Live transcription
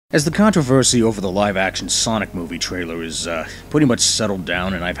As the controversy over the live-action Sonic movie trailer is pretty much settled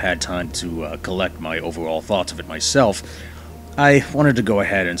down and I've had time to collect my overall thoughts of it myself, I wanted to go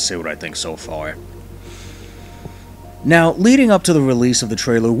ahead and say what I think so far. Now, leading up to the release of the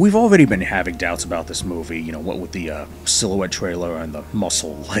trailer, we've already been having doubts about this movie, you know, what with the silhouette trailer and the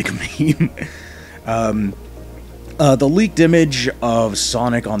muscle-like meme. The leaked image of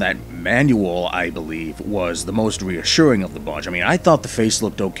Sonic on that manual, I believe, was the most reassuring of the bunch. I mean, I thought the face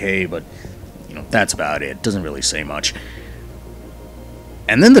looked okay, but, you know, that's about it. Doesn't really say much.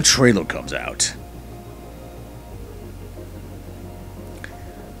 And then the trailer comes out.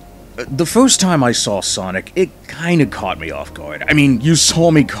 The first time I saw Sonic, it kinda caught me off guard. I mean, you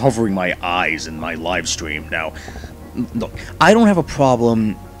saw me covering my eyes in my live stream. Now, look, I don't have a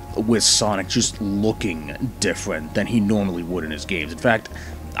problem with Sonic just looking different than he normally would in his games. In fact,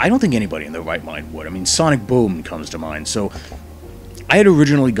 I don't think anybody in their right mind would. I mean, Sonic Boom comes to mind, so I had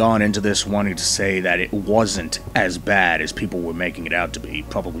originally gone into this wanting to say that it wasn't as bad as people were making it out to be,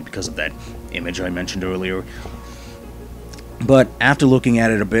 probably because of that image I mentioned earlier. But after looking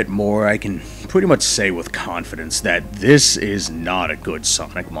at it a bit more, I can pretty much say with confidence that this is not a good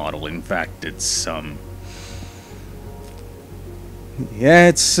Sonic model. In fact, it's, yeah,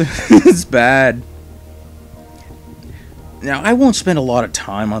 it's it's bad. Now, I won't spend a lot of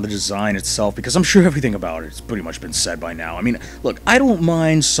time on the design itself, because I'm sure everything about it's pretty much been said by now. I mean, look, I don't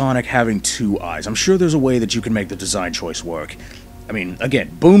mind Sonic having two eyes. I'm sure there's a way that you can make the design choice work. I mean, again,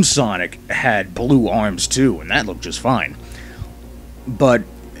 Boom Sonic had blue arms too, and that looked just fine. But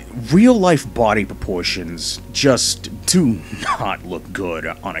real-life body proportions just do not look good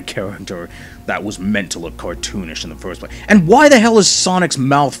on a character that was meant to look cartoonish in the first place. And why the hell is Sonic's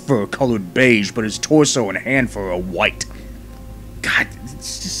mouth fur-colored beige, but his torso and hand fur are white? God, it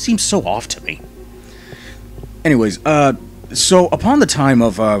just seems so off to me. Anyways, so upon the time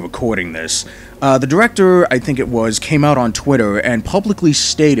of recording this, the director, I think it was, came out on Twitter and publicly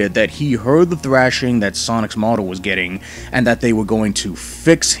stated that he heard the thrashing that Sonic's model was getting and that they were going to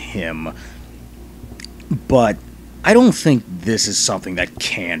fix him. But I don't think this is something that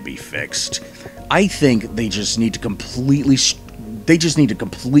can be fixed. I think they just need to completely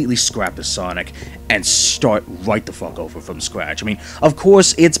scrap the Sonic and start right the fuck over from scratch. I mean, of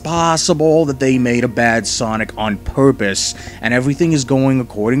course, it's possible that they made a bad Sonic on purpose, and everything is going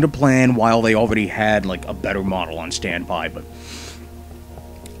according to plan while they already had, like, a better model on standby, but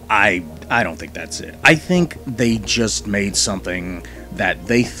I don't think that's it. I think they just made something that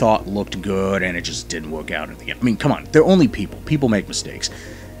they thought looked good, and it just didn't work out in the end. I mean, come on, they're only people. People make mistakes.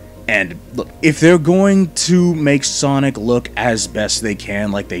 And look, if they're going to make Sonic look as best they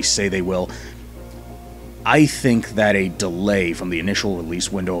can, like they say they will, I think that a delay from the initial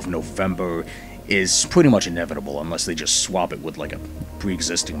release window of November is pretty much inevitable, unless they just swap it with like a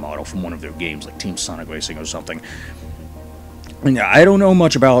pre-existing model from one of their games, like Team Sonic Racing or something. And I don't know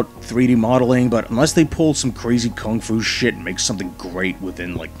much about 3D modeling, but unless they pull some crazy kung fu shit and make something great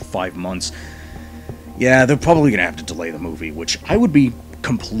within like 5 months, yeah, they're probably gonna have to delay the movie, which I would be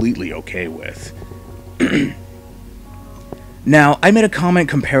completely okay with. Now, I made a comment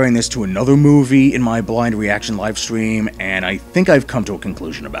comparing this to another movie in my blind reaction livestream, and I think I've come to a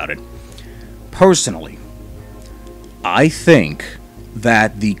conclusion about it. Personally, I think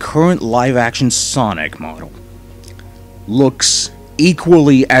that the current live-action Sonic model looks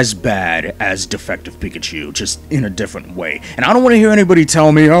equally as bad as Defective Pikachu, just in a different way. And I don't want to hear anybody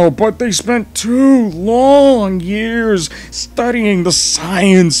tell me, oh, but they spent 2 long years studying the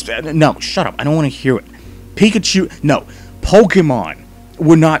science. No, shut up. I don't want to hear it. Pikachu, no. Pokemon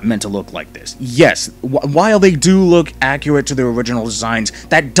were not meant to look like this. Yes, while they do look accurate to their original designs,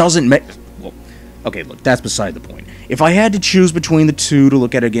 that doesn't make... Well, okay, look, that's beside the point. If I had to choose between the two to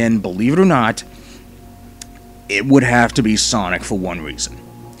look at again, believe it or not, it would have to be Sonic for one reason.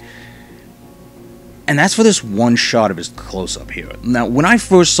 And that's for this one shot of his close-up here. Now, when I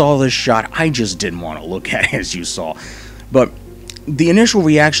first saw this shot, I just didn't want to look at it, as you saw. But the initial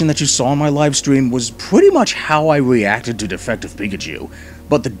reaction that you saw in my live stream was pretty much how I reacted to Defective Pikachu.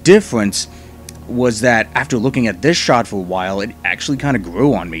 But the difference was that after looking at this shot for a while, it actually kind of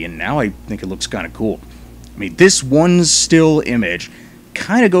grew on me, and now I think it looks kind of cool. I mean, this one still image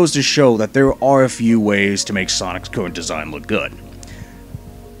kind of goes to show that there are a few ways to make Sonic's current design look good.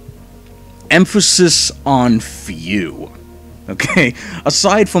 Emphasis on few. Okay?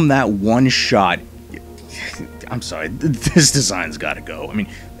 Aside from that one shot, I'm sorry, this design's gotta go. I mean,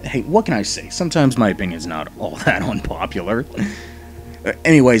 hey, what can I say? Sometimes my opinion's not all that unpopular.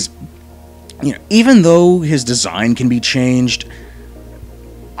 Anyways, you know, even though his design can be changed,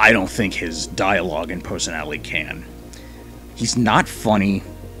 I don't think his dialogue and personality can. He's not funny.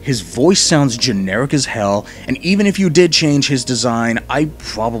 His voice sounds generic as hell, and even if you did change his design, I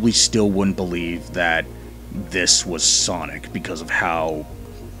probably still wouldn't believe that this was Sonic because of how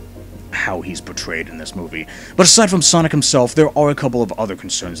he's portrayed in this movie. But aside from Sonic himself, there are a couple of other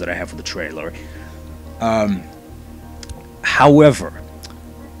concerns that I have for the trailer. However,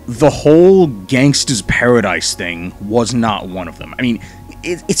 the whole Gangsta's Paradise thing was not one of them. I mean,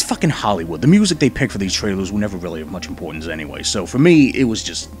 it's fucking Hollywood. The music they pick for these trailers will never really have much importance anyway, so for me, it was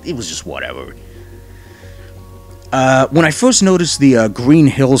just whatever. When I first noticed the Green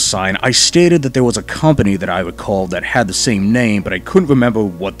Hills sign, I stated that there was a company that I recalled that had the same name, but I couldn't remember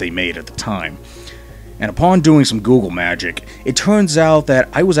what they made at the time. And upon doing some Google magic, it turns out that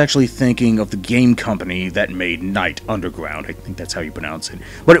I was actually thinking of the game company that made Night Underground. I think that's how you pronounce it.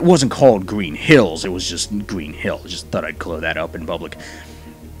 But it wasn't called Green Hills, it was just Green Hill. Just thought I'd clear that up in public.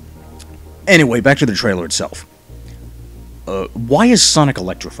 Anyway, back to the trailer itself. Why is Sonic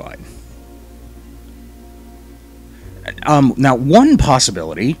electrified? Now, one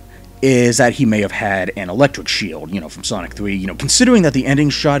possibility is that he may have had an electric shield, from Sonic 3, considering that the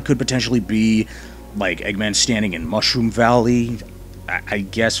ending shot could potentially be like Eggman standing in Mushroom Valley, I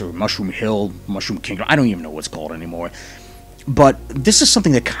guess, or Mushroom Hill, Mushroom Kingdom, I don't even know what it's called anymore. But this is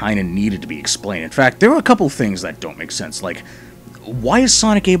something that kind of needed to be explained. In fact, there are a couple things that don't make sense, like, why is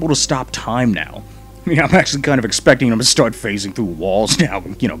Sonic able to stop time now? I mean, I'm actually kind of expecting him to start phasing through walls now,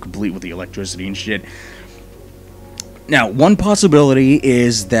 complete with the electricity and shit. Now, one possibility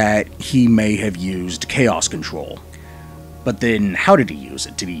is that he may have used Chaos Control. But then, how did he use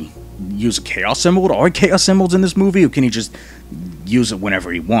it? Did he use a Chaos Emerald? Are Chaos Emeralds in this movie, or can he just use it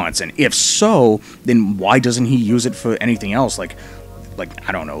whenever he wants? And if so, then why doesn't he use it for anything else, like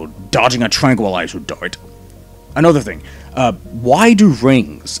I don't know, dodging a tranquilizer dart? Another thing, why do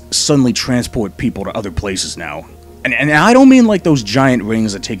rings suddenly transport people to other places now? And I don't mean like those giant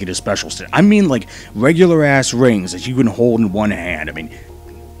rings that take you to special states. I mean like regular-ass rings that you can hold in one hand. I mean,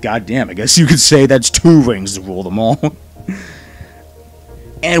 goddamn, I guess you could say that's 2 rings to rule them all.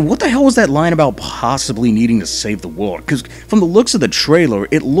 And what the hell was that line about possibly needing to save the world? Because from the looks of the trailer,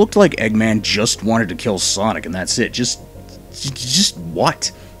 it looked like Eggman just wanted to kill Sonic, and that's it. Just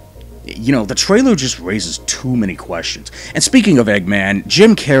what? The trailer just raises too many questions. And speaking of Eggman,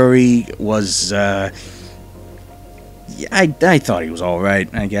 Jim Carrey was, I thought he was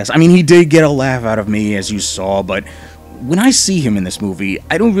alright, I guess. I mean, he did get a laugh out of me, as you saw, but when I see him in this movie,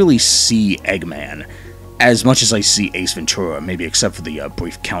 I don't really see Eggman as much as I see Ace Ventura, maybe except for the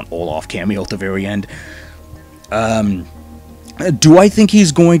brief Count Olaf cameo at the very end. Do I think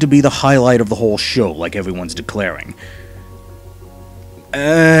he's going to be the highlight of the whole show, like everyone's declaring?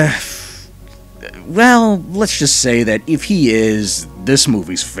 Well, let's just say that if he is, this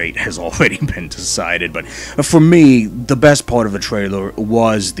movie's fate has already been decided, but for me, the best part of the trailer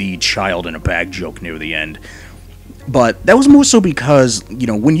was the child in a bag joke near the end. But that was more so because,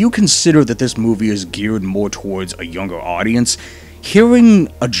 when you consider that this movie is geared more towards a younger audience,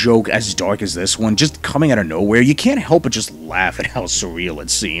 hearing a joke as dark as this one just coming out of nowhere, you can't help but just laugh at how surreal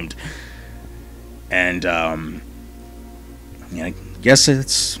it seemed. And, I guess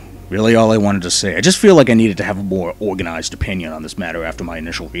it's really all I wanted to say. I just feel like I needed to have a more organized opinion on this matter after my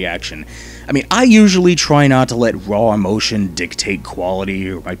initial reaction. I mean, I usually try not to let raw emotion dictate quality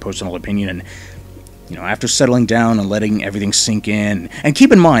or my personal opinion, and after settling down and letting everything sink in, and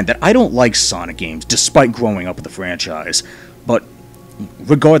keep in mind that I don't like Sonic games, despite growing up with the franchise, but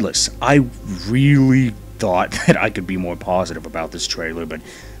regardless, I really thought that I could be more positive about this trailer, but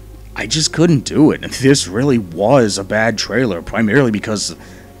I just couldn't do it, and this really was a bad trailer, primarily because,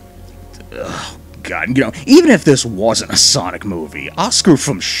 God, even if this wasn't a Sonic movie, Oscar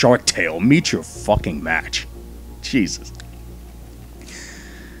from Shark Tale, meet your fucking match. Jesus.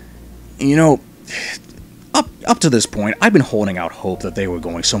 Up to this point, I've been holding out hope that they were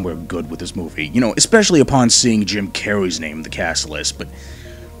going somewhere good with this movie, especially upon seeing Jim Carrey's name in the cast list, but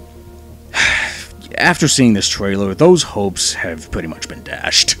after seeing this trailer, those hopes have pretty much been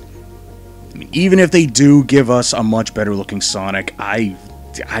dashed. I mean, even if they do give us a much better looking Sonic, I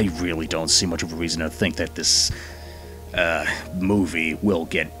really don't see much of a reason to think that this movie will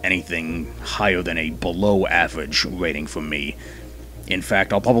get anything higher than a below average rating from me. In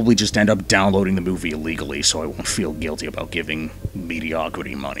fact, I'll probably just end up downloading the movie illegally so I won't feel guilty about giving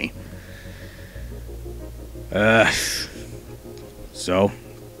mediocrity money. So,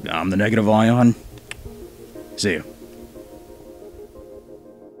 I'm the Negative Ion. See you.